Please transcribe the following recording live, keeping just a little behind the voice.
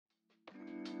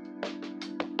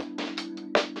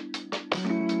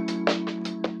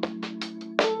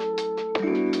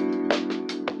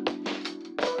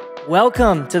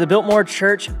Welcome to the Biltmore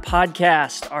Church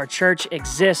Podcast. Our church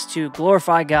exists to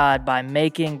glorify God by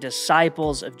making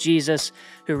disciples of Jesus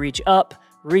who reach up,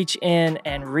 reach in,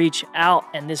 and reach out.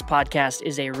 And this podcast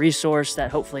is a resource that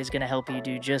hopefully is going to help you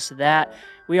do just that.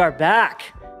 We are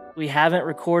back. We haven't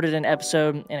recorded an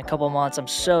episode in a couple of months. I'm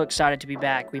so excited to be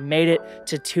back. We made it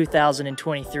to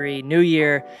 2023, new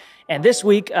year. And this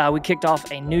week, we kicked off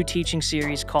a new teaching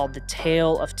series called The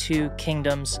Tale of Two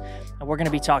Kingdoms. And we're going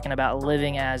to be talking about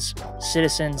living as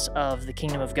citizens of the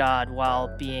kingdom of God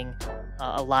while being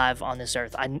alive on this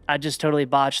earth. I just totally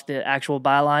botched the actual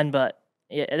byline, but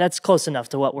that's close enough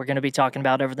to what we're going to be talking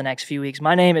about over the next few weeks.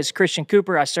 My name is Christian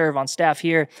Cooper. I serve on staff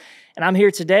here, and I'm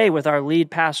here today with our lead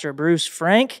pastor, Bruce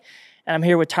Frank, and I'm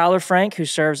here with Tyler Frank, who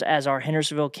serves as our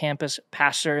Hendersonville campus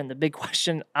pastor. And the big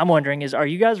question I'm wondering is, are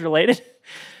you guys related?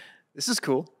 This is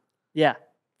cool. Yeah.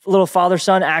 A little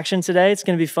father-son action today. It's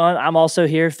going to be fun. I'm also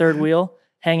here, third wheel,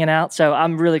 hanging out. So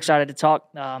I'm really excited to talk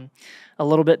a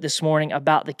little bit this morning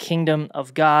about the kingdom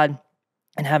of God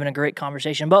and having a great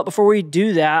conversation. But before we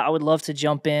do that, I would love to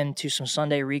jump into some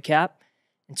Sunday recap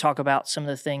and talk about some of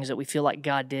the things that we feel like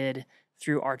God did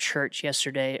through our church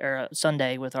yesterday or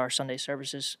Sunday with our Sunday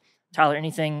services. Tyler,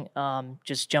 anything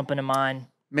just jump into mind?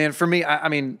 Man, for me, I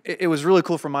mean, it was really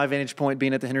cool from my vantage point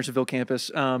being at the Hendersonville campus.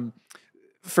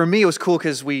 For me, it was cool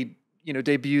because we,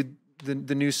 debuted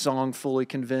the new song, Fully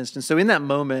Convinced. And so in that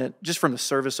moment, just from the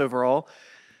service overall,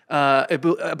 I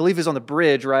believe it's on the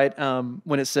bridge, right,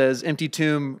 when it says, empty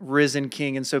tomb, risen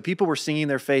king. And so people were singing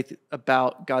their faith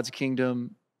about God's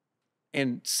kingdom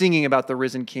and singing about the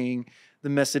risen king, the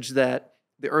message that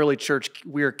the early church,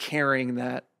 we are carrying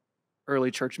that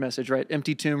early church message, right?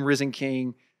 Empty tomb, risen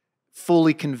king,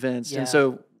 fully convinced. Yeah. And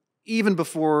so even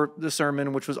before the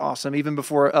sermon, which was awesome, even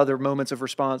before other moments of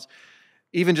response,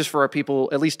 even just for our people,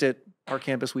 at least at our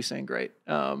campus, we sang great.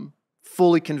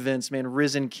 Fully convinced, man,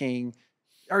 risen king,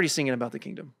 already singing about the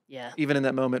kingdom. Yeah. Even in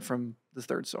that moment from the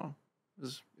third song. It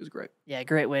was great. Yeah,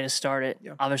 great way to start it.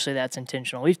 Yeah. Obviously, that's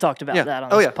intentional. We've talked about Yeah. that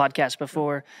on Oh, this yeah. podcast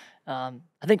before. I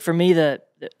think for me,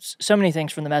 so many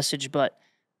things from the message, but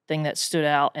thing that stood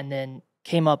out and then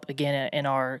came up again in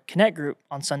our Connect group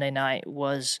on Sunday night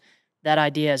was that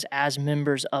idea as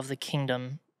members of the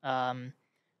kingdom,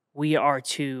 we are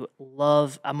to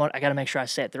love, I got to make sure I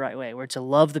say it the right way. We're to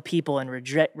love the people and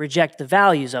reject the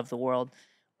values of the world.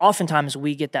 Oftentimes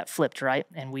we get that flipped, right?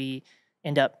 And we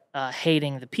end up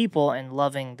hating the people and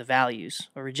loving the values,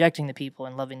 or rejecting the people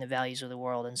and loving the values of the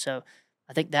world. And so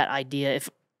I think that idea,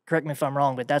 correct me if I'm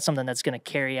wrong, but that's something that's going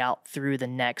to carry out through the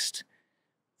next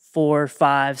 4,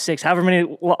 5, 6, however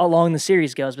many along the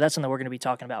series goes, but that's something we're going to be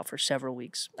talking about for several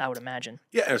weeks, I would imagine.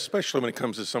 Yeah, especially when it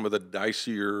comes to some of the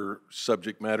dicier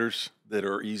subject matters that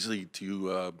are easy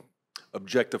to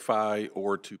objectify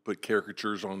or to put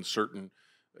caricatures on certain,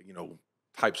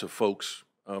 types of folks.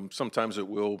 Sometimes it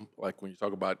will, like when you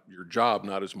talk about your job,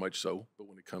 not as much so, but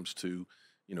when it comes to,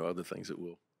 other things, it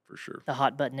will. For sure. The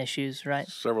hot button issues, right?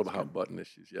 Several of the hot button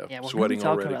issues, yeah. Yeah, we're Sweating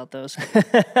going to be talking already. about those.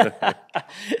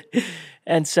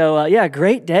 And so,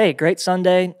 great day, great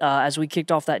Sunday as we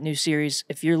kicked off that new series.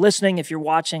 If you're listening, if you're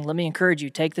watching, let me encourage you,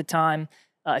 take the time.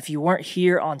 If you weren't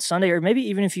here on Sunday, or maybe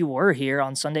even if you were here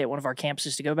on Sunday at one of our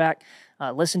campuses, to go back,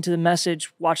 listen to the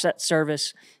message, watch that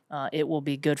service. It will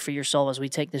be good for your soul as we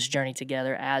take this journey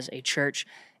together as a church.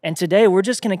 And today, we're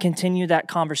just going to continue that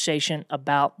conversation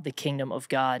about the kingdom of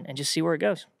God and just see where it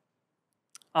goes.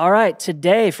 All right,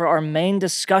 today for our main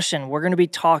discussion, we're going to be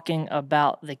talking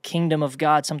about the kingdom of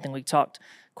God, something we talked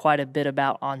quite a bit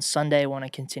about on Sunday. I want to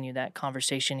continue that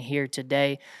conversation here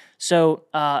today. So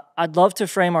I'd love to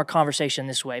frame our conversation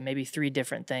this way, maybe 3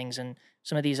 different things, and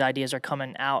some of these ideas are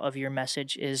coming out of your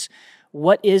message, is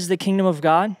what is the kingdom of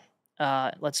God?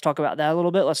 Let's talk about that a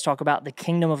little bit. Let's talk about the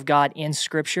kingdom of God in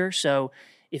Scripture. So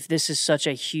if this is such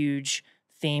a huge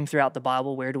theme throughout the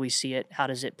Bible, where do we see it? How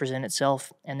does it present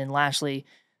itself? And then lastly,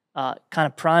 kind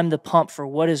of prime the pump for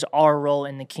what is our role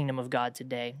in the kingdom of God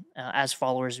today as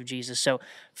followers of Jesus. So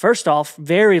first off,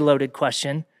 very loaded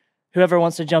question. Whoever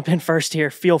wants to jump in first here,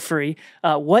 feel free.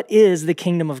 What is the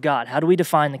kingdom of God? How do we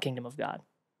define the kingdom of God?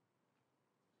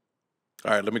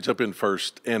 All right, let me jump in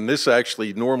first. And this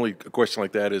actually, normally a question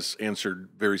like that is answered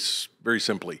very, very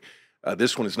simply.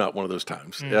 This one is not one of those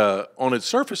times. On its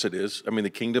surface, it is. I mean, the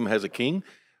kingdom has a king.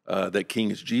 That king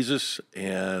is Jesus,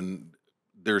 and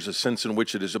there's a sense in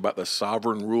which it is about the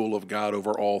sovereign rule of God over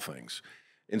all things.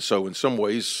 And so in some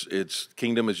ways, its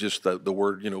kingdom is just the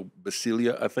word,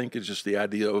 basilia, I think, is just the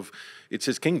idea of it's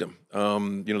his kingdom.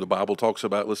 The Bible talks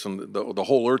about, listen, the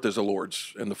whole earth is the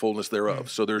Lord's and the fullness thereof.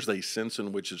 So there's a sense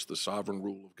in which it's the sovereign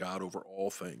rule of God over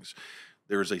all things.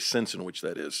 There is a sense in which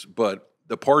that is. But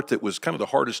the part that was kind of the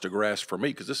hardest to grasp for me,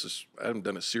 because I haven't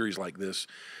done a series like this,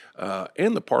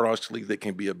 and the part honestly that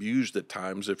can be abused at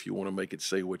times if you want to make it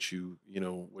say what you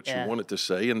want it to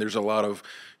say. And there's a lot of,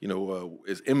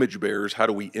 as image bearers, how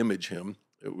do we image him?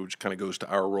 Which kind of goes to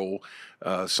our role.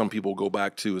 Some people go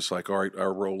back to, it's like, all right,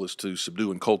 our role is to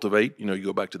subdue and cultivate. You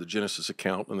go back to the Genesis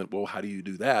account, and then, well, how do you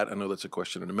do that? I know that's a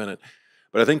question in a minute.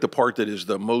 But I think the part that is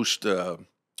the most,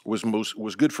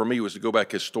 was good for me was to go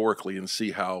back historically and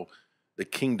see how the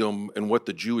kingdom and what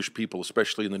the Jewish people,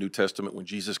 especially in the New Testament, when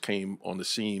Jesus came on the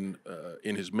scene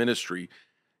in his ministry,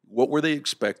 what were they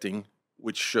expecting,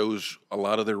 which shows a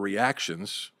lot of their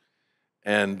reactions.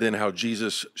 And then how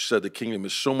Jesus said the kingdom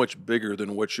is so much bigger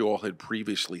than what you all had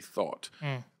previously thought.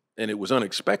 And it was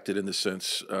unexpected in the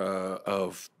sense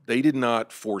of they did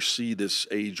not foresee this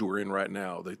age we're in right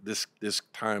now, this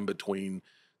time between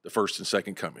the first and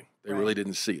second coming. They really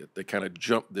didn't see it. They kind of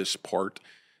jumped this part.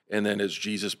 And then as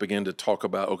Jesus began to talk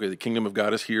about, okay, the kingdom of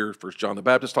God is here. First John the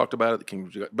Baptist talked about it.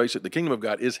 The kingdom of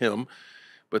God is him.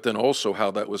 But then also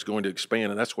how that was going to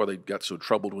expand. And that's why they got so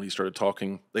troubled when he started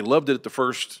talking. They loved it at the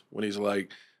first when he's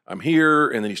like, I'm here.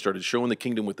 And then he started showing the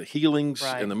kingdom with the healings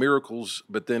and the miracles.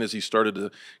 But then as he started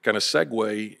to kind of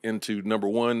segue into number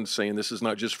one, saying this is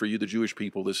not just for you, the Jewish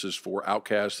people. This is for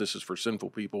outcasts. This is for sinful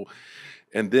people.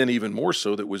 And then even more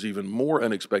so, that was even more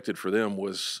unexpected for them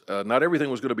was not every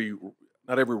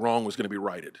wrong was going to be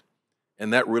righted.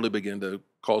 And that really began to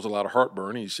cause a lot of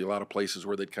heartburn. And you see a lot of places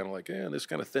where they'd kind of like, this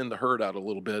kind of thinned the herd out a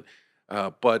little bit.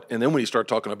 And then when you start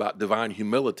talking about divine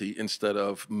humility instead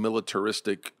of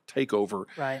militaristic takeover,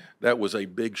 that was a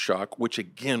big shock, which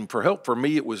again, for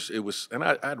me, it was, and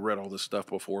I'd read all this stuff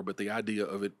before, but the idea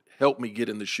of it helped me get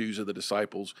in the shoes of the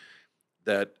disciples,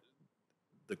 that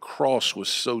the cross was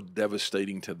so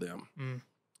devastating to them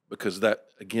because that,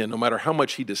 again, no matter how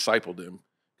much he discipled them,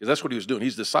 because that's what he was doing.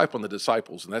 He's discipling the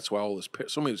disciples, and that's why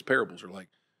so many of his parables are like,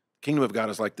 the kingdom of God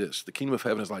is like this. The kingdom of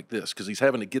heaven is like this, because he's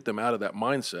having to get them out of that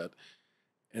mindset.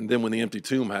 And then when the empty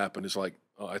tomb happened, it's like,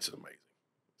 oh, that's amazing.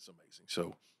 It's amazing.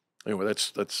 So anyway,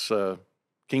 that's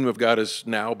kingdom of God is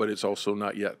now, but it's also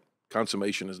not yet.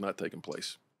 Consummation has not taken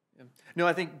place. Yeah. No,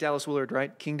 I think Dallas Willard,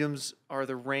 right? Kingdoms are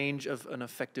the range of an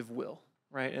effective will,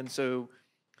 right? And so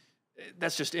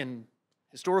that's just in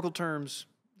historical terms.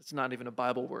 It's not even a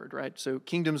Bible word, right? So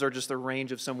kingdoms are just the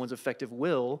range of someone's effective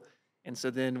will. And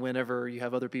so then whenever you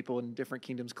have other people in different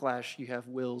kingdoms clash, you have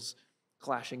wills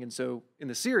clashing. And so in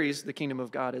the series, the kingdom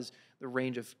of God is the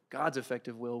range of God's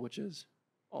effective will, which is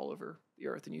all over the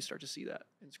earth. And you start to see that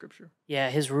in Scripture.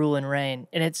 Yeah, his rule and reign.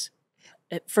 And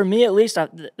for me at least,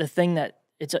 the thing that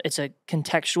it's a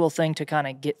contextual thing to kind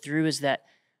of get through is that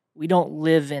we don't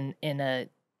live in a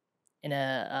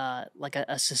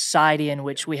society in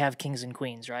which we have kings and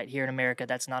queens, right? Here in America,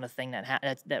 that's not a thing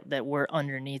that we're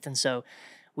underneath, and so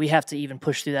we have to even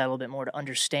push through that a little bit more to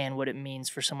understand what it means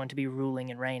for someone to be ruling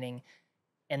and reigning,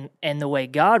 and the way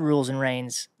God rules and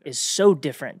reigns is so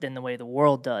different than the way the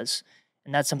world does,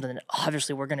 and that's something that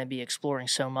obviously we're going to be exploring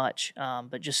so much.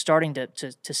 But just starting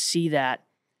to see that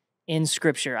in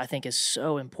Scripture, I think, is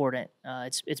so important.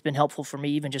 It's been helpful for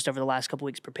me even just over the last couple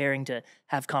weeks preparing to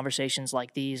have conversations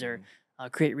like these or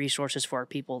create resources for our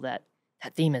people. That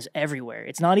theme is everywhere.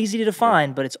 It's not easy to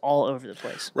define, but it's all over the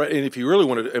place. Right, and if you really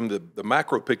want to, and the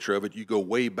macro picture of it, you go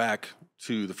way back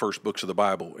to the first books of the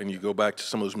Bible, and you go back to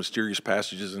some of those mysterious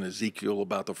passages in Ezekiel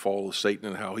about the fall of Satan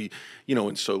and how he,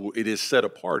 and so it is set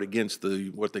apart against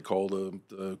what they call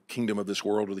the kingdom of this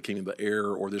world or the kingdom of the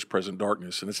air or this present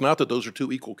darkness. And it's not that those are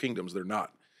two equal kingdoms. They're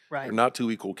not. Right. They're not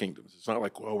two equal kingdoms. It's not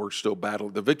like, well, we're still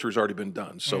battling. The victory's already been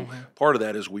done. So part of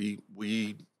that is we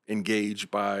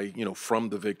engage by, from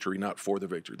the victory, not for the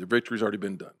victory. The victory's already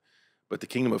been done. But the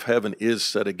kingdom of heaven is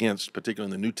set against,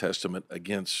 particularly in the New Testament,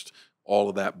 against all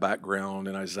of that background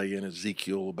in Isaiah and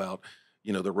Ezekiel about,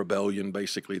 the rebellion,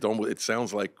 basically. It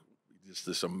sounds like just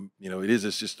this, it is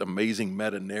this just amazing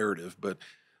meta-narrative, but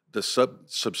the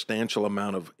substantial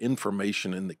amount of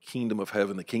information in the kingdom of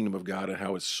heaven, the kingdom of God, and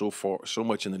how it's so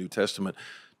much in the New Testament,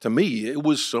 to me, it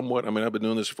was somewhat, I've been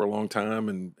doing this for a long time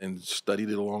and studied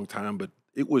it a long time, but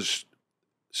it was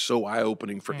so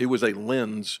eye-opening. It was a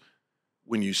lens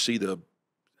when you see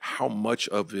how much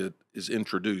of it is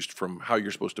introduced, from how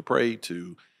you're supposed to pray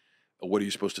to what are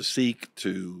you supposed to seek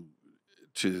to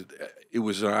it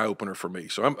was an eye opener for me.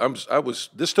 So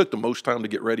this took the most time to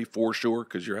get ready for sure,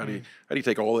 because how do you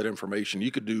take all that information?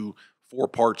 You could do 4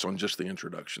 parts on just the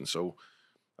introduction. So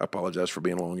I apologize for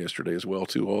being long yesterday as well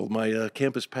to all my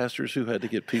campus pastors who had to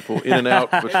get people in and out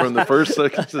from the first to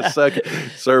the second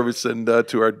service, and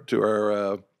to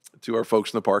to our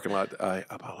folks in the parking lot, I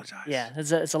apologize. Yeah,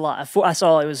 it's a lot. I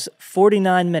saw it was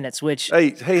 49 minutes, which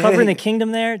Hey, covering the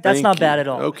kingdom there, that's Thank not you. bad at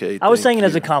all. Okay, I was thank saying it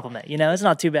as a you. compliment. It's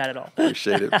not too bad at all.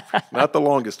 Appreciate it. Not the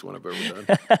longest one I've ever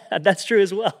done. That's true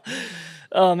as well.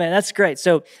 Oh, man, that's great.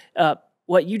 So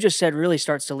what you just said really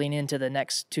starts to lean into the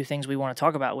next two things we want to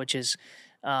talk about, which is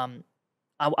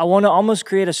I want to almost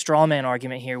create a straw man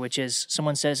argument here, which is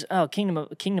someone says, oh,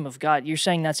 kingdom of God, you're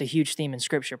saying that's a huge theme in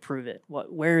Scripture. Prove it.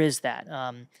 Where is that?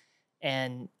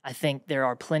 And I think there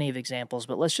are plenty of examples,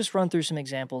 but let's just run through some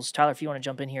examples. Tyler, if you want to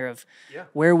jump in here of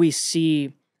where we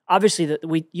see, obviously,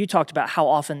 you talked about how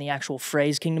often the actual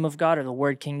phrase kingdom of God or the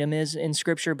word kingdom is in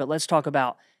Scripture, but let's talk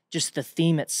about just the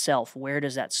theme itself. Where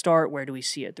does that start? Where do we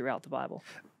see it throughout the Bible?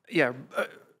 Yeah,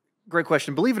 great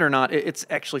question. Believe it or not, it's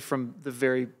actually from the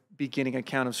very beginning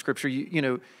account of Scripture. You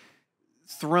know,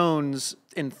 thrones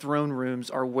and throne rooms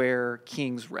are where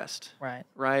kings rest.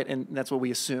 Right? And that's what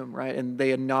we assume, right? And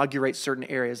they inaugurate certain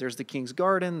areas. There's the king's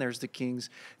garden, there's the king's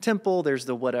temple, there's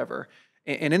the whatever.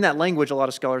 And in that language, a lot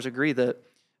of scholars agree that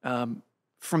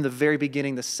from the very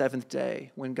beginning, the seventh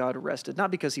day, when God rested, not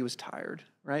because he was tired,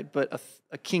 right? But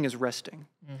a king is resting.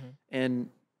 Mm-hmm. And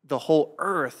the whole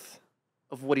earth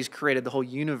of what he's created, the whole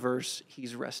universe,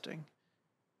 he's resting.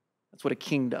 That's what a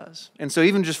king does. And so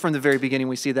even just from the very beginning,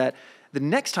 we see that. The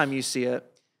next time you see it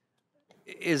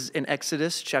is in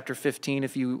Exodus chapter 15.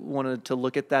 If you wanted to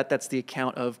look at that, that's the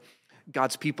account of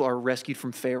God's people are rescued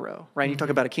from Pharaoh, right? Mm-hmm. You talk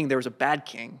about a king, there was a bad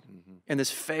king, and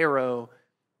this Pharaoh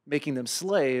making them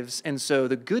slaves. And so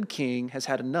the good king has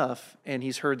had enough, and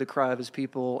he's heard the cry of his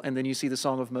people. And then you see the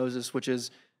Song of Moses, which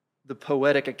is the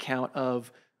poetic account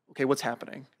of, okay, what's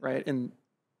happening, right? And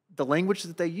the language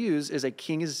that they use is a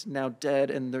king is now dead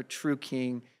and the true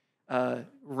king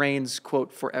reigns,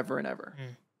 quote, forever and ever.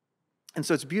 Mm. And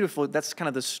so it's beautiful. That's kind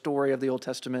of the story of the Old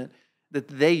Testament that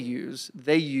they use.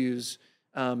 They use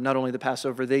not only the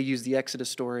Passover, they use the Exodus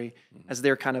story as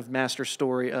their kind of master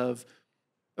story of,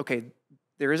 okay,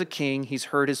 there is a king, he's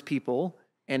heard his people,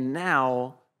 and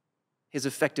now his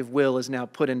effective will is now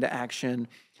put into action,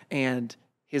 and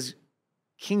his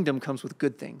kingdom comes with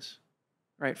good things,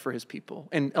 right, for his people.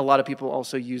 And a lot of people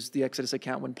also use the Exodus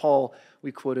account when Paul,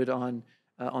 we quoted on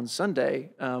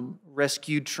Sunday,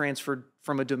 rescued, transferred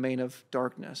from a domain of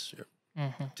darkness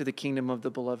to the kingdom of the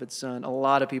beloved Son. A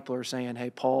lot of people are saying, hey,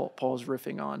 Paul's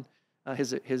riffing on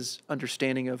his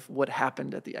understanding of what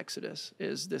happened at the Exodus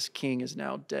is this king is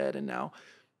now dead, and now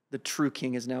the true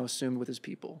king is now assumed with his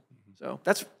people. So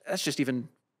that's just even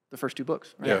the first two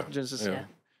books, right? Yeah. Genesis. Yeah.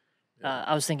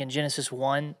 I was thinking Genesis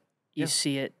 1, you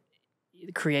see it,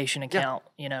 the creation account,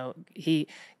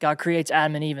 God creates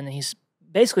Adam and Eve, and he's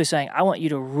basically saying, I want you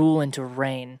to rule and to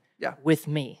reign with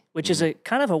me, which is a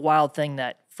kind of a wild thing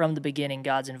that from the beginning,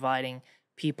 God's inviting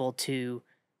people to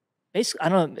basically, I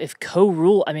don't know if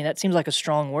co-rule, I mean, that seems like a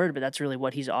strong word, but that's really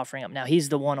what he's offering up. Now, he's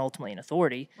the one ultimately in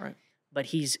authority, right? But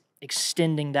he's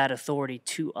extending that authority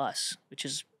to us, which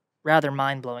is rather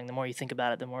mind-blowing. The more you think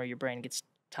about it, the more your brain gets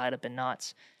tied up in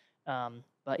knots.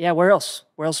 But yeah, where else?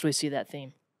 Where else do we see that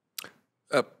theme?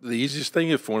 The easiest thing,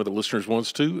 if one of the listeners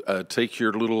wants to, take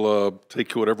your little,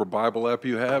 take whatever Bible app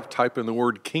you have, type in the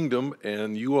word kingdom,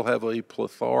 and you will have a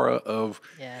plethora of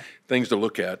things to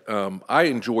look at. I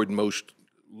enjoyed most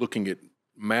looking at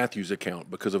Matthew's account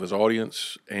because of his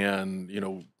audience,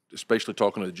 and especially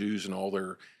talking to the Jews and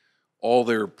all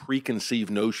their preconceived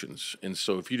notions. And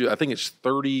so if you do, I think it's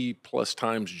 30 plus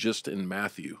times just in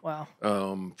Matthew. Wow.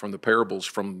 From the parables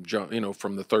from John,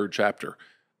 from the 3rd chapter.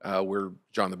 Where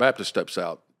John the Baptist steps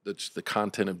out. That's the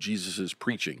content of Jesus'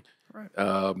 preaching.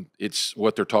 Right. It's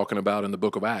what they're talking about in the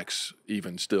book of Acts,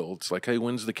 even still. It's like, hey,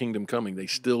 when's the kingdom coming? They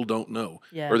still don't know.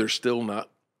 Or they're still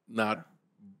not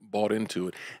bought into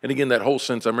it. And again, that whole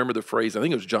sense, I remember the phrase, I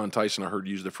think it was John Tyson I heard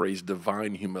use the phrase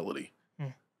divine humility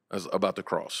as about the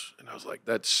cross. And I was like,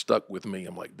 that stuck with me.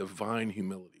 I'm like, divine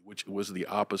humility, which was the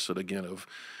opposite, again, of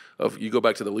you go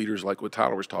back to the leaders like what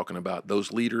Tyler was talking about,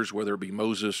 those leaders, whether it be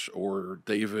Moses or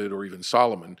David or even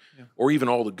Solomon, or even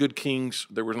all the good kings.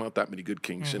 There was not that many good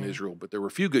kings in Israel, but there were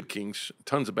a few good kings,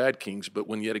 tons of bad kings. But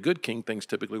when you had a good king, things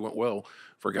typically went well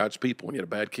for God's people. When you had a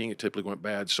bad king, it typically went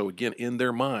bad. So again, in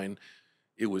their mind,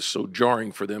 it was so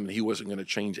jarring for them that he wasn't going to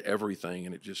change everything.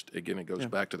 And it just, again, it goes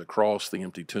back to the cross, the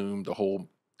empty tomb, the whole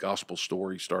gospel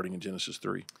story starting in Genesis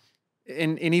 3.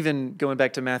 And even going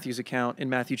back to Matthew's account in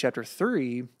Matthew chapter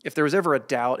 3, if there was ever a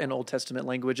doubt in Old Testament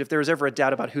language, if there was ever a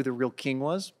doubt about who the real king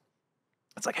was,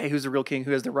 it's like, hey, who's the real king?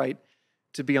 Who has the right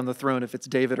to be on the throne? If it's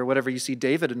David or whatever, you see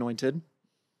David anointed,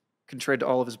 contrary to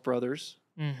all of his brothers,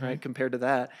 right, compared to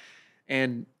that.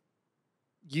 And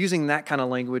using that kind of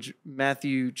language,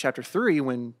 Matthew chapter 3,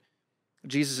 when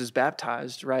Jesus is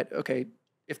baptized, right, okay,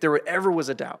 if there ever was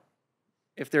a doubt,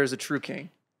 if there is a true king,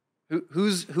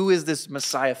 who is this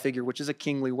Messiah figure, which is a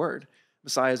kingly word.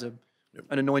 Messiah is an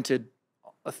anointed,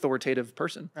 authoritative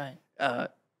person. Right.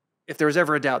 If there was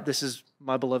ever a doubt, this is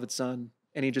my beloved son,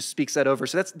 and he just speaks that over.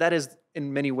 So that is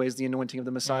in many ways the anointing of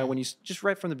the Messiah when you just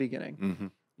right from the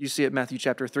beginning. You see it in Matthew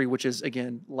chapter 3, which is,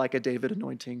 again, like a David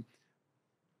anointing,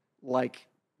 like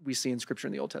we see in Scripture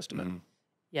in the Old Testament.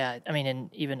 Yeah, I mean,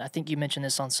 and even I think you mentioned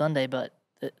this on Sunday, but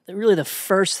really the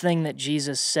first thing that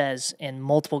Jesus says in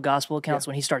multiple gospel accounts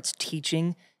when he starts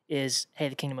teaching is, hey,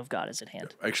 the kingdom of God is at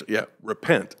hand. Actually,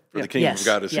 repent, for the kingdom of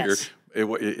God is here.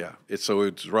 So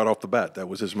it's right off the bat. That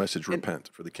was his message, repent,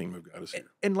 for the kingdom of God is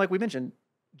here. And like we mentioned,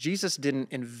 Jesus didn't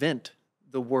invent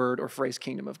the word or phrase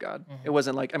kingdom of God. It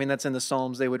wasn't like, I mean, that's in the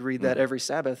Psalms. They would read that every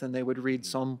Sabbath, and they would read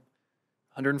Psalm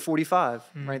 145,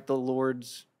 right? The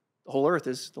whole earth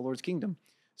is the Lord's kingdom.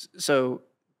 So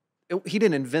he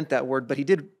didn't invent that word, but he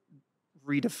did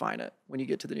redefine it when you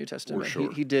get to the New Testament. For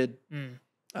sure. He did,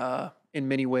 in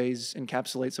many ways,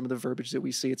 encapsulate some of the verbiage that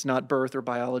we see. It's not birth or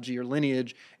biology or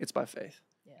lineage. It's by faith.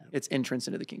 Yeah. It's entrance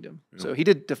into the kingdom. So he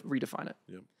did redefine it.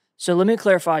 Yep. So let me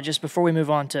clarify, just before we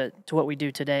move on to what we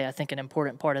do today, I think an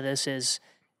important part of this is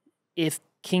if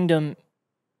kingdom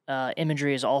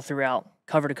imagery is all throughout,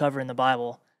 cover to cover in the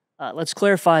Bible, let's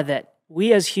clarify that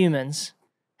we as humans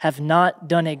have not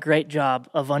done a great job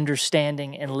of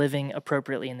understanding and living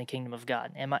appropriately in the kingdom of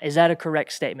God. Is that a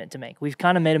correct statement to make? We've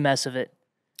kind of made a mess of it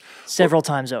several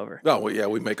times over. Oh, well, yeah,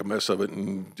 we make a mess of it.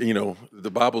 And, the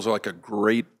Bible's like a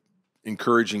great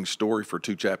encouraging story for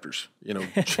 2 chapters,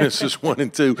 Genesis 1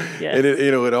 and 2. Yeah. And,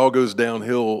 it all goes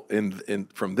downhill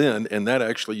and from then. And that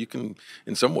actually, you can,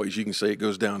 in some ways, you can say it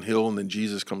goes downhill. And then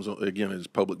Jesus comes again in his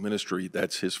public ministry.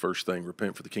 That's his first thing,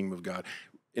 repent for the kingdom of God.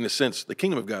 In a sense, the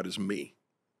kingdom of God is me.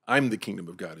 I'm the kingdom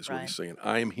of God is what he's saying.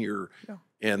 I'm here. Yeah.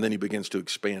 And then he begins to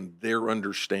expand their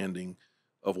understanding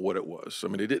of what it was. I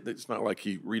mean, it's not like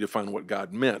he redefined what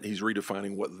God meant. He's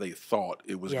redefining what they thought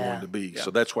it was going to be. Yeah.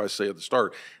 So that's why I say at the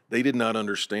start, they did not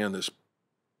understand this.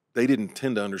 They didn't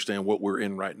tend to understand what we're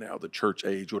in right now, the church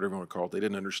age, whatever you want to call it. They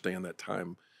didn't understand that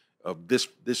time of this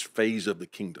phase of the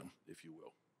kingdom, if you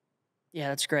will. Yeah,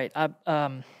 that's great. I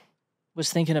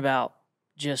was thinking about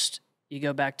just, you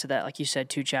go back to that, like you said,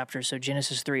 2 chapters. So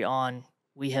Genesis 3 on,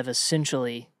 we've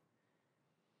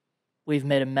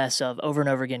made a mess of over and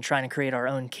over again, trying to create our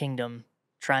own kingdom,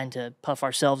 trying to puff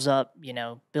ourselves up,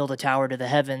 build a tower to the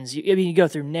heavens. You go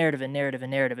through narrative,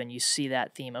 and you see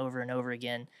that theme over and over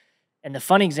again. And the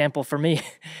funny example for me,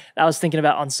 I was thinking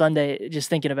about on Sunday, just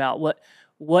thinking about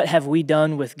what have we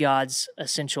done with God's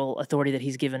essential authority that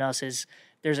he's given us is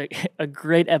there's a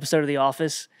great episode of The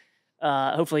Office.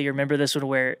 Hopefully you remember this one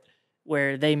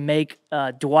where they make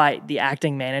Dwight the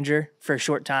acting manager for a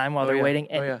short time while they're waiting.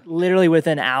 And literally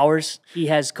within hours, he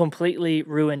has completely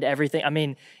ruined everything. I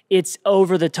mean, it's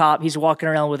over the top. He's walking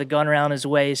around with a gun around his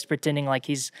waist, pretending like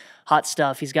he's hot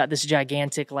stuff. He's got this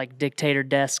gigantic like dictator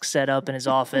desk set up in his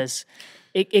office.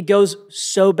 It goes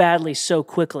so badly, so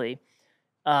quickly.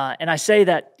 And I say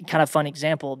that kind of fun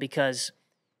example because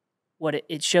what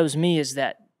it shows me is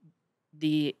that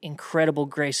the incredible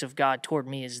grace of God toward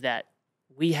me is that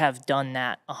we have done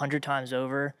that 100 times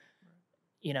over.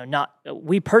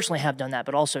 We personally have done that,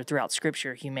 but also throughout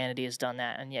Scripture, humanity has done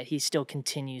that, and yet he still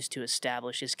continues to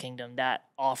establish his kingdom. That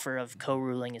offer of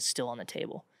co-ruling is still on the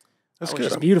table. That's which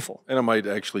good. is beautiful. And I might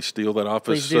actually steal that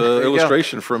Office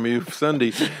illustration from you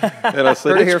Sunday. And I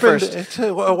said, it's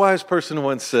a wise person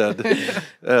once said,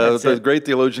 the great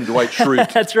theologian Dwight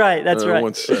Schrute. That's right.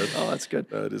 Once said. Oh, that's good.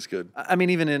 It is good. I mean,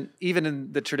 even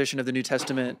in the tradition of the New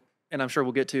Testament, and I'm sure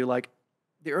we'll get to, like,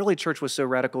 the early church was so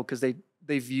radical because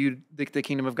they viewed the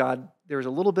kingdom of God. There was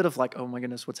a little bit of like, oh my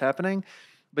goodness, what's happening?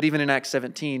 But even in Acts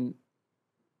 17,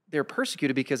 they're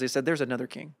persecuted because they said there's another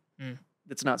king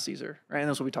that's not Caesar, right? And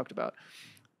that's what we talked about.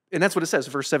 And that's what it says,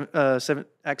 Acts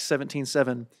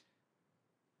 17:7.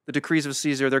 The decrees of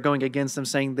Caesar, they're going against them,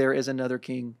 saying there is another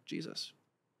king, Jesus,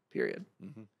 period.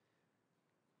 Mm-hmm.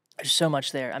 There's so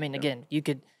much there. I mean, again,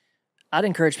 I'd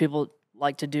encourage people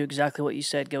like to do exactly what you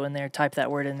said. Go in there, type that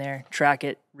word in there, track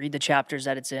it, read the chapters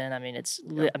that it's in. I mean,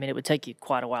 it would take you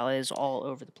quite a while. It is all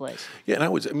over the place. Yeah,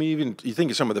 and even you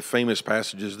think of some of the famous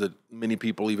passages that many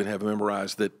people even have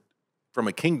memorized that from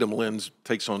a kingdom lens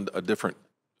takes on a different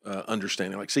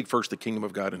understanding. Like, seek first the kingdom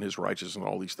of God and his righteousness, and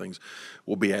all these things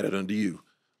will be added unto you.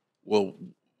 Well,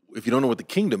 if you don't know what the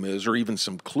kingdom is, or even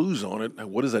some clues on it,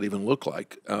 what does that even look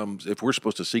like? If we're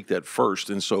supposed to seek that first,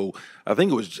 and so I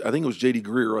think it was J.D.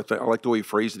 Greer. I like the way he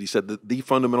phrased it. He said that the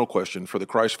fundamental question for the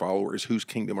Christ follower is, whose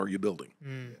kingdom are you building?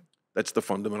 That's the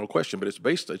fundamental question, but it's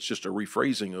just a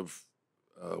rephrasing of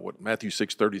what Matthew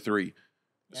 6:33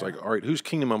 It's like, all right, whose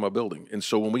kingdom am I building? And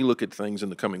so when we look at things in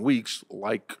the coming weeks,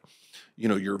 like,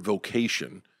 your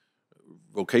vocation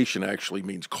actually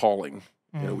means calling.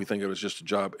 We think of it as just a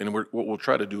job. And what we'll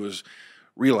try to do is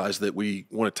realize that we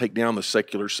want to take down the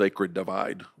secular sacred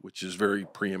divide, which is very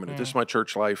preeminent. This is my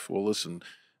church life. Well, listen,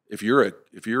 if you're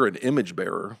an image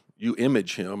bearer, you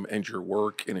image him and your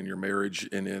work and in your marriage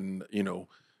and in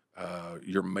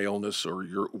your maleness or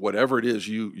your whatever it is,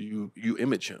 you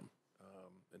image him.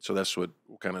 And so that's what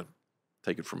we'll kind of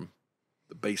take it from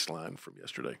the baseline from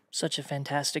yesterday. Such a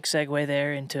fantastic segue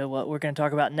there into what we're going to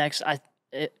talk about next.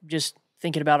 Just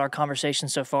thinking about our conversation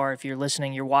so far, if you're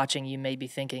listening, you're watching, you may be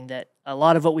thinking that a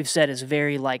lot of what we've said is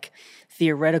very like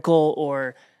theoretical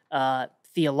or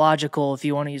theological, if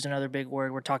you want to use another big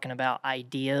word. We're talking about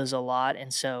ideas a lot.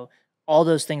 And so all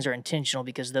those things are intentional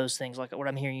because those things, like what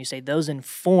I'm hearing you say, those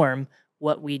inform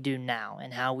what we do now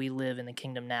and how we live in the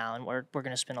kingdom now. And we're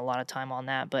going to spend a lot of time on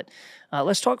that. But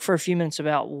let's talk for a few minutes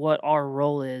about what our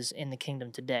role is in the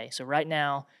kingdom today. So right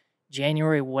now,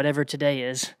 January, whatever today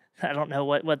is, I don't know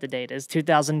what the date is,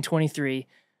 2023,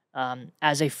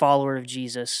 as a follower of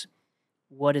Jesus,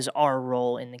 what is our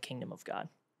role in the kingdom of God?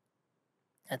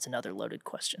 That's another loaded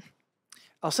question.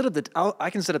 I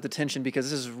can set up the tension because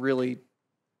this is really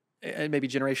maybe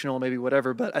generational, maybe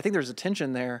whatever, but I think there's a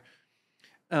tension there.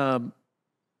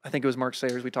 I think it was Mark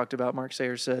Sayers we talked about. Mark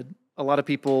Sayers said a lot of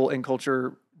people in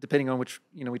culture, depending on which,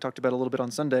 we talked about a little bit on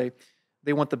Sunday,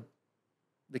 they want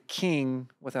the king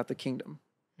without the kingdom.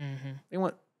 Mm-hmm. They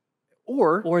want,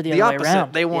 or the opposite. Way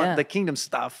around. They want the kingdom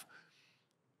stuff,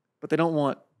 but they don't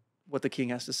want what the king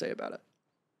has to say about it.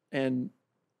 And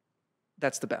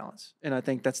that's the balance. And I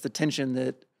think that's the tension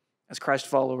that as Christ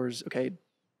followers, okay,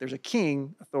 there's a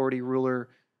king, authority, ruler,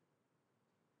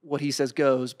 what he says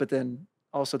goes, but then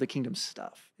also the kingdom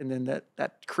stuff. And then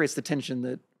that creates the tension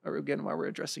that, or again, why we're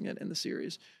addressing it in the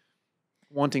series.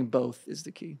 Wanting both is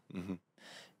the key. Mm-hmm.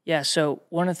 Yeah, so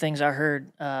one of the things I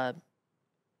heard, I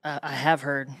have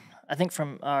heard, I think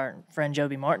from our friend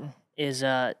Joby Martin, is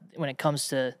when it comes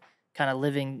to kind of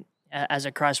living as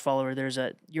a Christ follower,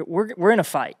 we're in a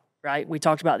fight, right? We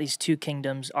talked about these two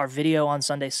kingdoms. Our video on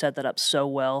Sunday set that up so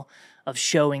well of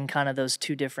showing kind of those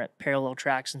two different parallel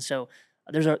tracks. And so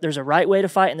there's a right way to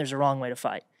fight and there's a wrong way to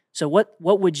fight. So what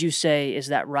would you say is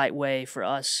that right way for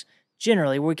us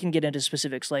generally? We can get into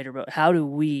specifics later, but how do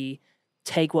we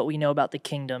take what we know about the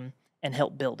kingdom and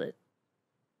help build it?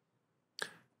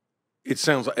 It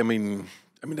sounds like, I mean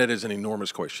that is an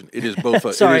enormous question. It is both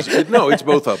a, Sorry. It's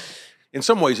both a, in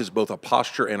some ways it's both a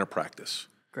posture and a practice.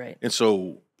 Great. And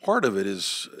so part of it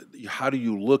is, how do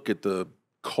you look at the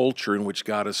culture in which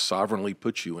God has sovereignly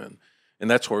put you in? And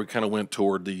that's where we kind of went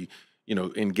toward the,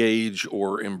 engage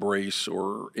or embrace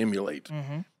or emulate.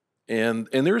 Mm-hmm. And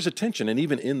there is a tension, and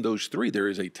even in those three, there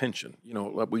is a tension.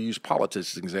 Like we use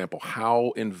politics as an example.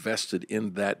 How invested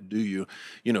in that do you?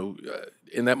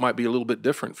 And that might be a little bit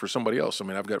different for somebody else. I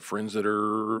mean, I've got friends that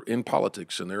are in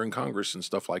politics and they're in Congress and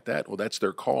stuff like that. Well, that's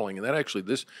their calling, and that actually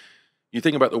you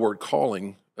think about the word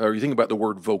calling, or you think about the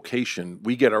word vocation.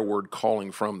 We get our word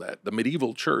calling from that. The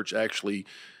medieval church actually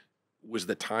was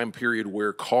the time period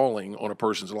where calling on a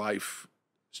person's life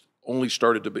only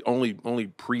started to be only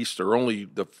priests or only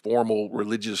the formal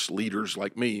religious leaders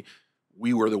like me.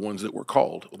 We were the ones that were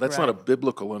called. Well, that's not a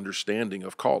biblical understanding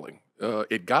of calling.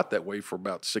 It got that way for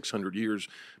about 600 years,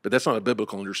 but that's not a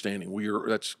biblical understanding.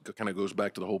 That's kind of goes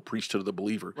back to the whole priesthood of the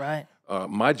believer. Right.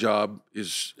 My job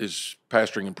is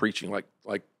pastoring and preaching,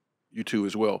 like you two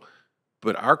as well.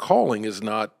 But our calling is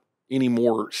not any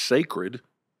more sacred.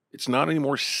 It's not any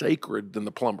more sacred than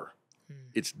the plumber.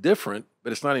 It's different,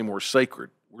 but it's not any more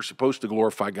sacred. We're supposed to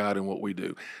glorify God in what we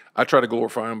do. I try to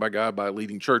glorify Him by God by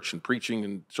leading church and preaching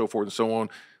and so forth and so on.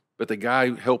 But the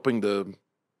guy helping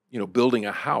building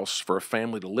a house for a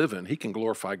family to live in, he can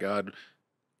glorify God.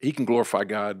 He can glorify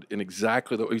God in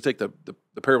exactly you take the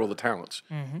parable of the talents.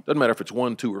 Mm-hmm. Doesn't matter if it's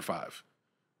 1, 2, or 5.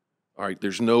 All right,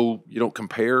 you don't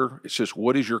compare. It's just,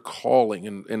 what is your calling?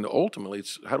 And ultimately,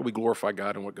 it's how do we glorify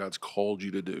God and what God's called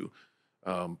you to do?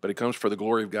 But it comes for the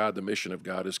glory of God, the mission of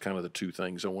God is kind of the two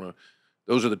things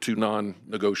those are the two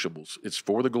non-negotiables. It's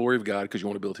for the glory of God because you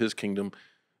want to build His kingdom.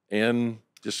 And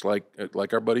just like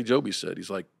our buddy Joby said,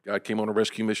 he's like, God came on a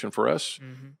rescue mission for us.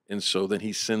 Mm-hmm. And so then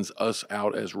He sends us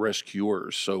out as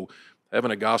rescuers. So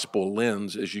having a gospel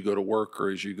lens as you go to work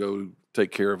or as you go take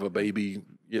care of a baby,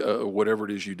 whatever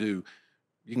it is you do,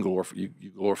 you can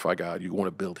glorify God. You want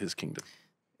to build His kingdom.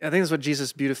 I think that's what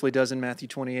Jesus beautifully does in Matthew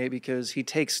 28, because He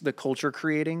takes the culture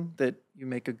creating that you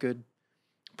make a good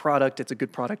product. It's a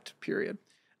good product, period.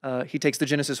 He takes the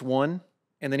Genesis 1,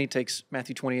 and then He takes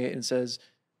Matthew 28 and says,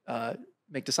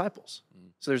 make disciples.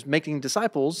 So there's making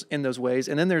disciples in those ways,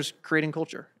 and then there's creating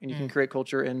culture. And you can create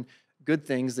culture and good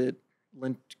things that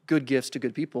lend good gifts to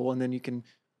good people, and then you can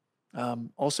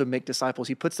also make disciples.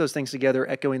 He puts those things together,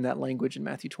 echoing that language in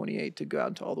Matthew 28 to go out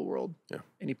into all the world. Yeah.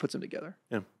 And he puts them together.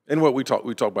 Yeah. And what we talk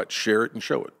about, share it and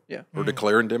show it. Yeah. Or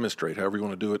declare and demonstrate, however you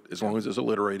want to do it. As long as it's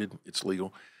alliterated, it's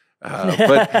legal.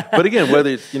 But again, whether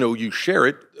it's, you share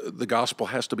it, the gospel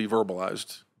has to be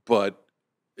verbalized, but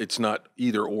it's not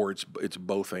either or, it's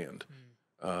both and.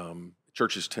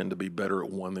 Churches tend to be better at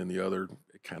one than the other.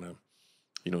 It kind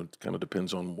of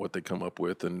depends on what they come up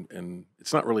with, and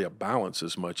it's not really a balance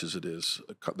as much as it is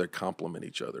they complement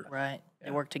each other. Right,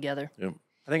 they work together. Yeah.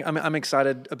 I think I'm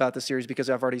excited about the series because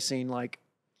I've already seen like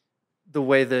the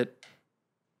way that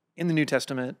in the New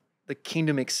Testament the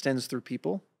kingdom extends through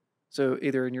people. So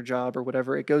either in your job or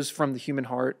whatever, it goes from the human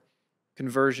heart,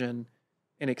 conversion,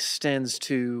 and extends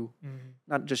to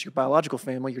not just your biological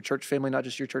family, your church family, not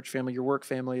just your church family, your work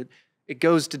family. It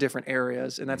goes to different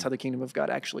areas, and that's how the kingdom of God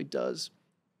actually does.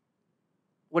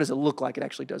 What does it look like? It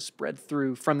actually does spread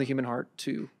through from the human heart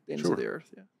to the ends of the earth.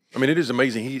 Yeah. I mean, it is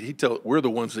amazing. We're the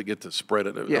ones that get to spread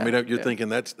it. Yeah, I mean, you're thinking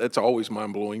that's always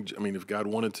mind blowing. I mean, if God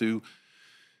wanted to,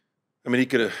 I mean, he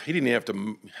didn't have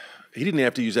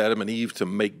to use Adam and Eve to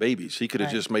make babies. He could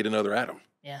have just made another Adam.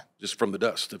 Yeah. Just from the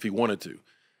dust if he wanted to.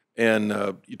 And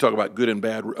you talk about good and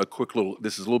bad.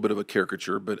 This is a little bit of a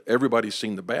caricature, but everybody's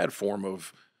seen the bad form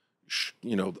of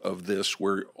this,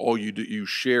 where all you do, you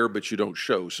share, but you don't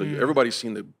show. So everybody's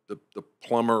seen the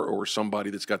plumber or somebody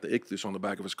that's got the ichthus on the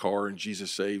back of his car and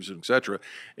Jesus saves, et cetera.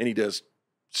 And he does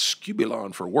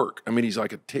scubulon for work. I mean,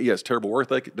 he has terrible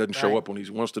work ethic. It doesn't show up when he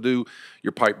wants to do.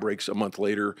 Your pipe breaks a month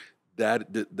later.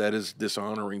 That is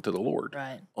dishonoring to the Lord.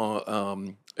 Right.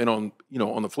 And on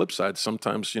the flip side,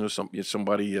 sometimes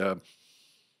somebody. I'm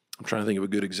trying to think of a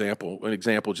good example. An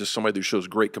example, just somebody who shows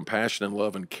great compassion and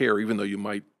love and care, even though you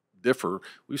might differ.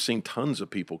 We've seen tons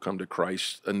of people come to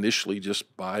Christ initially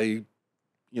just by,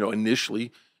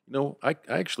 I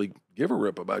actually give a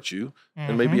rip about you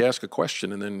and maybe ask a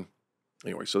question, and then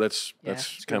anyway. So that's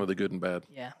kind of the good and bad.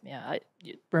 Yeah, yeah.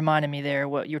 It reminded me there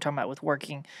what you were talking about with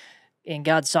working in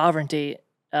God's sovereignty.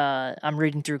 I'm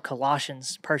reading through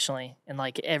Colossians personally, and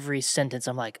like every sentence,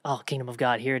 I'm like, "Oh, kingdom of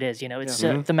God, here it is." It's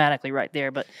thematically right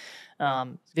there. But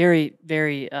very,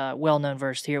 very well-known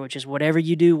verse here, which is, "Whatever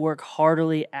you do, work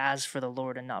heartily as for the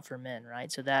Lord and not for men."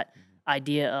 Right. So that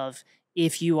idea of,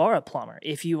 if you are a plumber,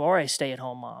 if you are a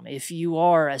stay-at-home mom, if you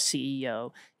are a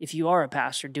CEO, if you are a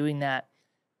pastor, doing that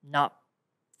not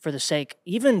for the sake,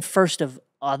 even first of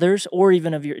others, or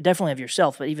even definitely of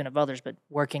yourself, but even of others, but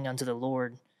working unto the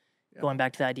Lord. Going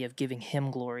back to the idea of giving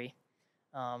Him glory,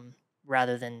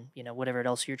 rather than whatever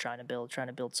else you're trying to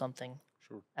build something.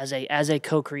 Sure. As a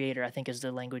co-creator, I think is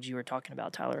the language you were talking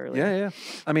about, Tyler, earlier. Yeah.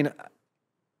 I mean,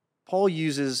 Paul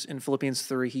uses in Philippians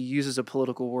 3, he uses a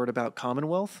political word about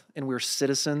commonwealth, and we're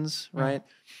citizens, right?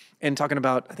 And talking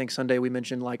about, I think Sunday we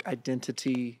mentioned like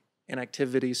identity and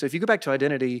activity. So if you go back to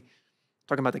identity,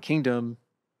 talking about the kingdom,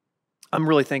 I'm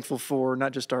really thankful for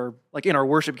not just in our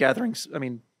worship gatherings, I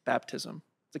mean, baptism.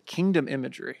 The kingdom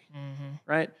imagery,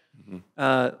 right?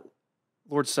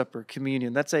 Lord's Supper,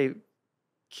 communion, that's a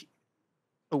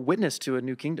witness to a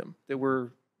new kingdom that we're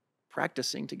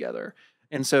practicing together.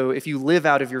 And so if you live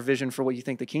out of your vision for what you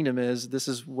think the kingdom is, this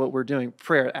is what we're doing.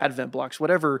 Prayer, Advent blocks,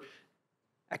 whatever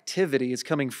activity is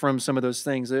coming from some of those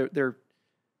things.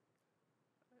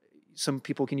 Some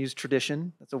people can use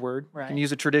tradition, that's a word. Right. You can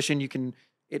use a tradition,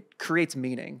 it creates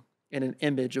meaning and an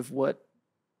image of what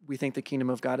we think the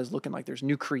kingdom of God is looking like. There's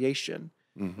new creation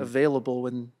available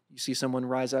when you see someone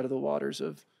rise out of the waters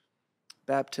of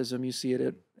baptism. You see it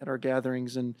at our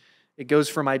gatherings, and it goes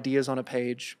from ideas on a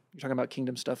page. You're talking about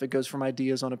kingdom stuff. It goes from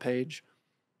ideas on a page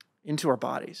into our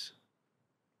bodies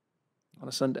on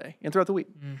a Sunday and throughout the week.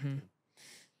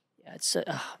 Yeah, it's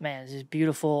a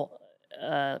beautiful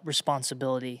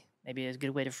responsibility. Maybe a good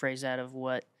way to phrase that, of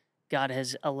what God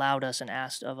has allowed us and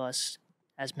asked of us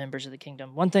as members of the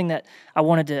kingdom. One thing that I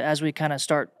wanted to, as we kind of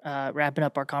start wrapping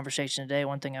up our conversation today,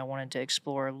 one thing I wanted to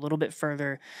explore a little bit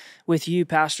further with you,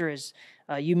 Pastor, is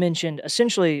you mentioned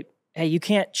essentially, hey, you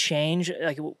can't change.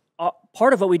 Like,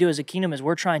 part of what we do as a kingdom is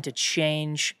we're trying to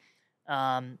change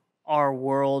our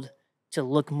world to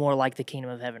look more like the kingdom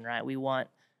of heaven, right? We want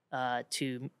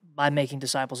by making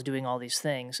disciples, doing all these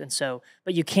things. And so,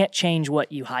 but you can't change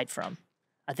what you hide from,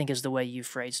 I think is the way you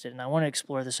phrased it. And I want to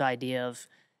explore this idea of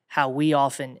how we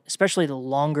often, especially the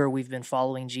longer we've been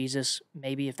following Jesus,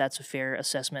 maybe if that's a fair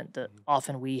assessment, that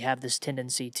often we have this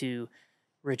tendency to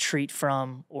retreat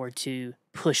from or to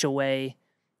push away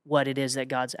what it is that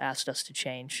God's asked us to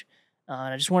change.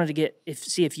 And I just wanted to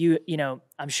see if you,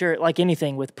 I'm sure like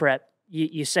anything with prep,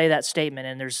 you say that statement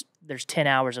and there's 10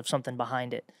 hours of something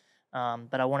behind it.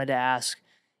 But I wanted to ask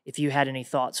if you had any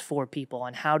thoughts for people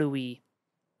on how do we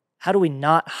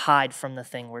not hide from the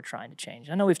thing we're trying to change?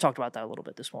 I know we've talked about that a little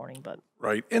bit this morning, but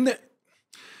right. And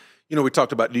we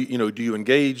talked about, do you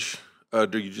engage?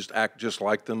 Do you just act just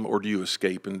like them, or do you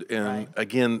escape? And Right.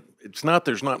 again,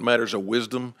 there's not matters of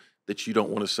wisdom that you don't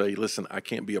want to say, listen, I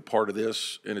can't be a part of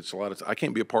this. And it's I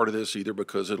can't be a part of this either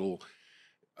because it'll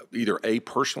either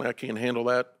personally, I can't handle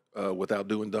that without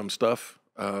doing dumb stuff.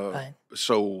 Right.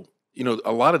 So,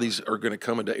 a lot of these are going to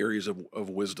come into areas of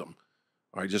wisdom.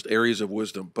 All right, just areas of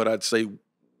wisdom. But I'd say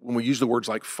when we use the words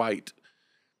like fight,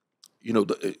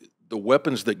 the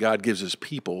weapons that God gives his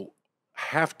people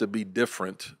have to be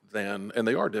different and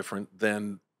they are different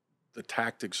than the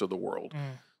tactics of the world.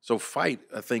 So fight,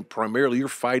 I think primarily you're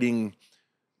fighting,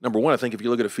 number one, I think if you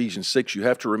look at Ephesians 6, you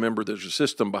have to remember there's a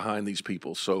system behind these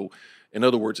people. So in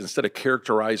other words, instead of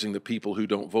characterizing the people who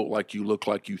don't vote like you, look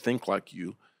like you, think like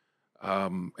you,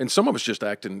 and some of us just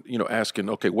asking,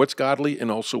 okay, what's godly and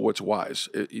also what's wise?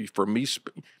 For me,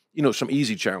 some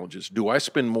easy challenges. Do I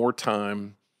spend more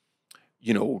time,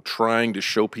 trying to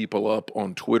show people up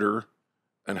on Twitter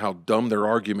and how dumb their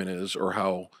argument is or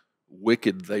how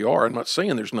wicked they are? I'm not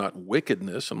saying there's not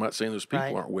wickedness. I'm not saying those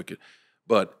people aren't wicked.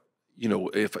 But,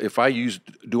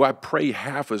 do I pray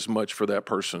half as much for that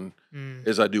person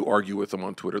as I do argue with them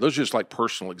on Twitter? Those are just like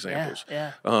personal examples.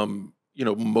 Yeah.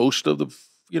 Most of the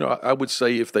I would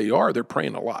say if they're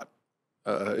praying a lot.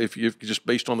 If you just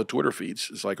based on the Twitter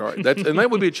feeds, it's like, all right, and that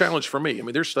would be a challenge for me. I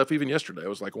mean, there's stuff even yesterday. I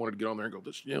was like, I wanted to get on there and go,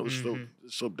 this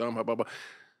is so dumb, blah, blah, blah.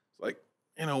 Like,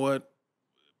 you know what?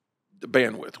 The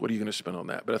bandwidth. What are you going to spend on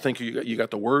that? But I think you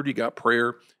got the word, you got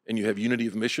prayer, and you have unity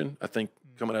of mission. I think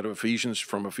coming out of Ephesians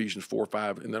 4,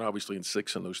 5, and then obviously in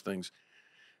 6 and those things.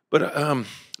 But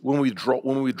when we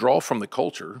draw from the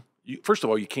culture, first of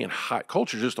all, you can't hide.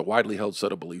 Culture is just a widely held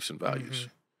set of beliefs and values.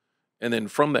 And then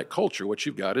from that culture, what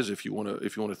you've got is if you want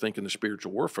to think in the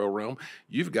spiritual warfare realm,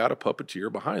 you've got a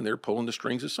puppeteer behind there pulling the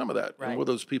strings of some of that. Right. And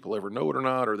whether those people ever know it or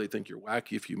not, or they think you're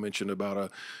wacky if you mention about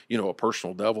a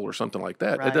personal devil or something like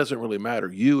that, it doesn't really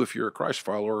matter. If you're a Christ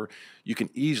follower, you can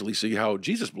easily see how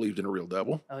Jesus believed in a real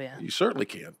devil. Oh yeah, you certainly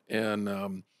can.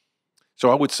 And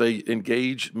so I would say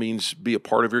engage means be a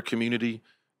part of your community.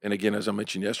 And again, as I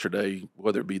mentioned yesterday,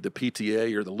 whether it be the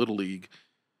PTA or the Little League,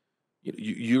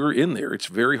 you're in there. It's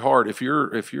very hard if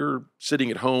you're sitting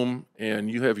at home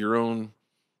and you have your own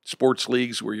sports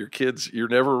leagues where you're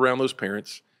never around those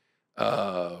parents,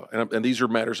 and these are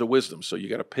matters of wisdom. So you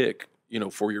got to pick,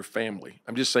 for your family.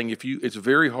 I'm just saying it's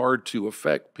very hard to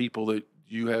affect people that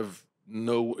you have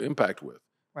no impact with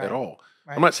at all.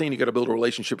 Right. I'm not saying you got to build a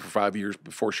relationship for 5 years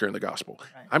before sharing the gospel.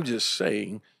 Right. I'm just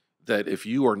saying that if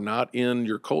you are not in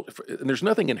your culture, and there's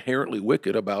nothing inherently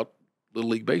wicked about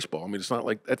Little League baseball. I mean, it's not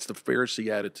like that's the Pharisee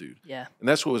attitude. Yeah. And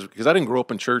that's what was, because I didn't grow up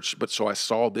in church, but so I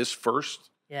saw this first.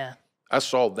 Yeah. I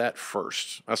saw that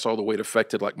first. I saw the way it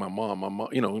affected like my mom. My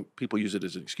mom, people use it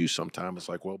as an excuse sometimes. It's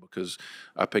like, well, because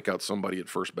I pick out somebody at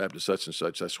First Baptist such and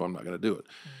such, that's why I'm not going to do it.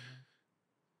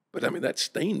 But I mean, that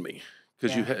stained me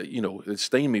because it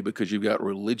stained me because you've got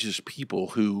religious people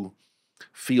who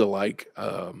feel like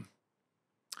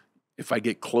if I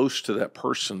get close to that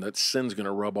person, that sin's going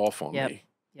to rub off on me.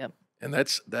 Yep. And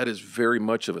that is very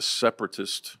much of a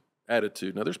separatist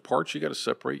attitude. Now, there's parts you got to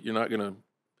separate. You're not going to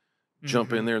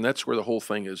jump in there, and that's where the whole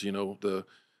thing is. The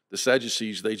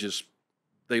Sadducees,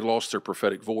 they lost their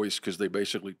prophetic voice because they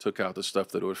basically took out the stuff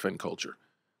that would offend culture.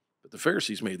 But the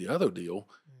Pharisees made the other deal.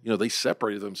 They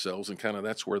separated themselves, and kind of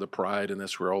that's where the pride and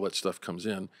that's where all that stuff comes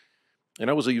in. And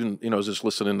I was even, I was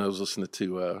listening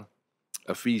to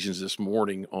Ephesians this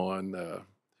morning on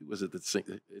who was it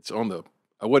it's on the.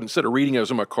 Instead of reading, I was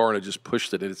in my car and I just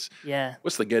pushed it. And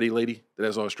what's the Getty lady that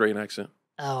has an Australian accent?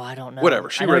 Oh, I don't know.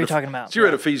 Whatever. I know what you're talking about. She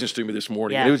read Ephesians to me this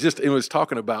morning. Yeah. And it was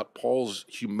talking about Paul's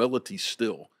humility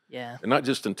still. Yeah. And not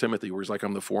just in Timothy where he's like,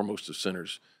 I'm the foremost of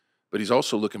sinners. But he's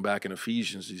also looking back in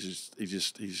Ephesians.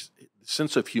 He's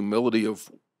sense of humility of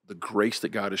the grace that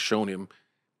God has shown him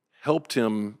helped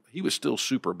him. He was still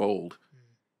super bold.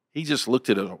 He just looked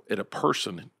at a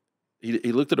person.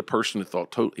 He looked at a person and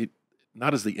thought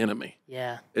not as the enemy.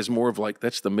 Yeah. As more of like,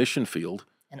 that's the mission field.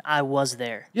 And I was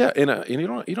there. Yeah, and you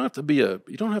don't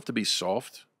have to be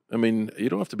soft. I mean, you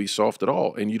don't have to be soft at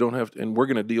all, and we're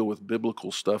going to deal with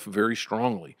biblical stuff very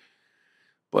strongly.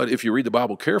 But if you read the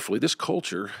Bible carefully, this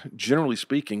culture, generally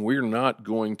speaking, we're not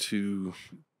going to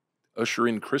usher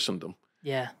in Christendom.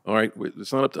 Yeah. All right,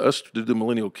 it's not up to us to do the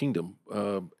millennial kingdom,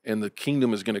 and the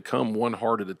kingdom is going to come one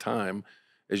heart at a time.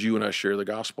 as you and I share the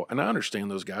gospel. And I understand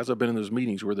those guys. I've been in those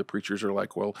meetings where the preachers are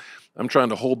like, well, I'm trying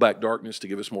to hold back darkness to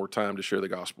give us more time to share the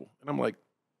gospel. And I'm like,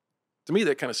 to me,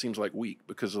 that kind of seems like weak,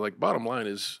 because like bottom line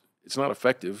is it's not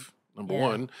effective, number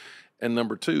one. And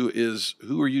number two is,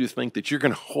 who are you to think that you're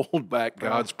going to hold back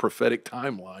God's prophetic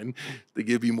timeline to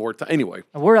give you more time? Anyway.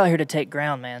 We're out here to take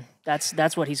ground, man.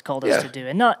 That's what he's called us to do.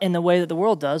 And not in the way that the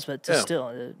world does, but to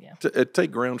still, To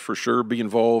take ground for sure, be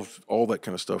involved, all that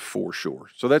kind of stuff for sure.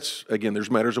 So that's, again,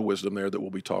 there's matters of wisdom there that we'll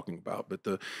be talking about.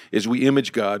 But as we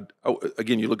image God,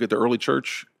 again, you look at the early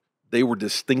church, they were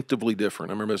distinctively different.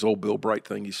 I remember this old Bill Bright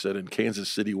thing he said in Kansas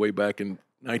City way back in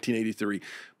 1983,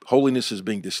 holiness is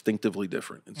being distinctively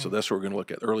different. And so that's what we're going to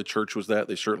look at. The early church was that.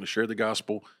 They certainly shared the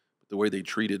gospel, but the way they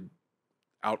treated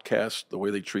outcasts, the way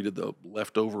they treated the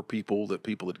leftover people that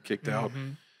had kicked out,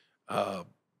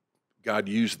 God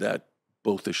used that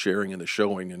both the sharing and the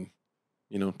showing. And,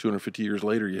 250 years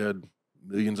later, you had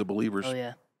millions of believers. Oh,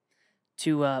 yeah.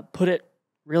 To put it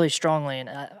really strongly, and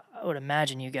I would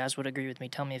imagine you guys would agree with me.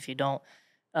 Tell me if you don't.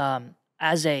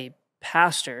 As a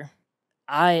pastor,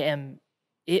 I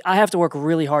have to work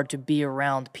really hard to be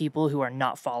around people who are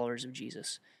not followers of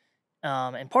Jesus.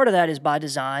 And part of that is by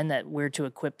design, that we're to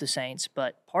equip the saints,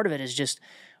 but part of it is just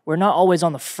we're not always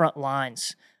on the front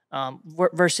lines.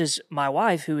 Versus my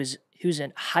wife, who's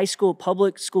a high school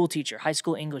public school teacher, high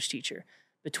school English teacher.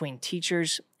 Between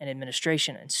teachers and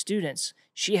administration and students,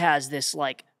 she has this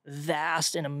like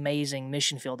vast and amazing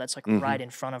mission field that's like right in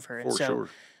front of her. And so,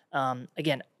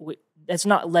 again, that's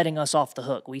not letting us off the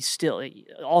hook. We still,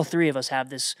 all three of us have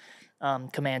this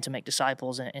command to make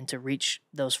disciples and to reach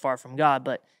those far from God.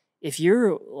 But if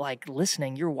you're like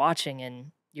listening, you're watching,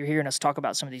 and you're hearing us talk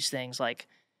about some of these things, like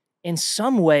in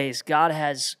some ways, God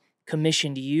has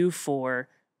commissioned you for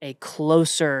a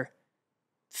closer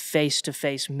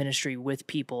face-to-face ministry with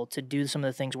people to do some of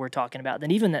the things we're talking about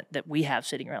than even that we have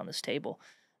sitting around this table.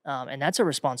 And that's a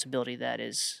responsibility that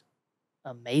is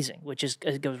amazing, which is,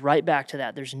 it goes right back to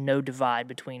that. There's no divide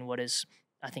between what is,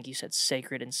 I think you said,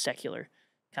 sacred and secular,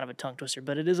 kind of a tongue twister,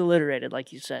 but it is alliterated,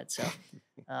 like you said. So,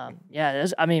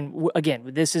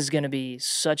 again, this is going to be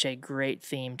such a great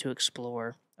theme to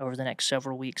explore over the next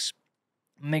several weeks.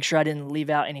 Make sure I didn't leave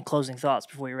out any closing thoughts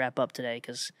before we wrap up today,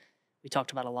 because we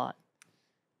talked about a lot.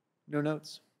 No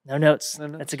notes. No notes.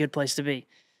 That's a good place to be.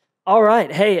 All right.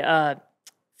 Hey,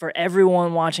 for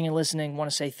everyone watching and listening, I want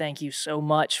to say thank you so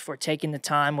much for taking the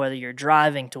time, whether you're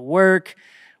driving to work,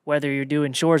 whether you're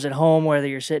doing chores at home, whether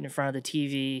you're sitting in front of the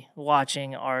TV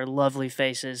watching our lovely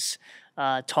faces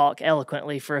talk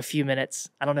eloquently for a few minutes.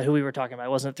 I don't know who we were talking about.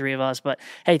 It wasn't the three of us, but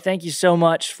hey, thank you so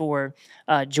much for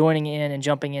joining in and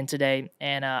jumping in today.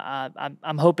 And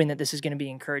I'm hoping that this is going to be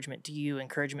encouragement to you,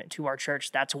 encouragement to our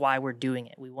church. That's why we're doing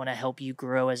it. We want to help you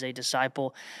grow as a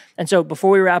disciple. And so before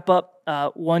we wrap up,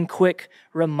 one quick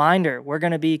reminder, we're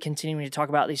going to be continuing to talk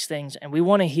about these things, and we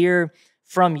want to hear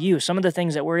from you. Some of the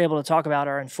things that we're able to talk about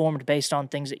are informed based on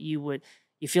things that you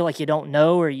feel like you don't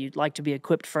know or you'd like to be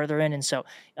equipped further in. And so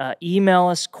email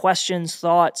us questions,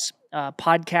 thoughts,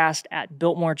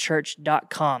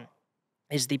 podcast@biltmorechurch.com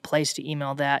is the place to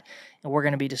email that. And we're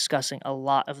going to be discussing a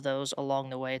lot of those along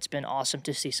the way. It's been awesome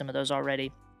to see some of those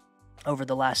already over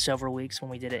the last several weeks when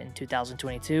we did it in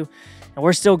 2022. And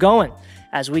we're still going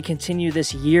as we continue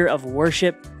this year of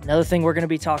worship. Another thing we're going to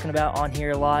be talking about on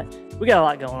here a lot. We got a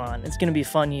lot going on. It's going to be a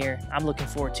fun year. I'm looking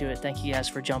forward to it. Thank you guys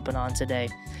for jumping on today.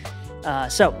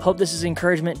 So hope this is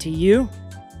encouragement to you.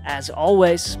 As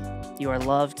always, you are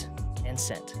loved and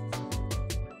sent.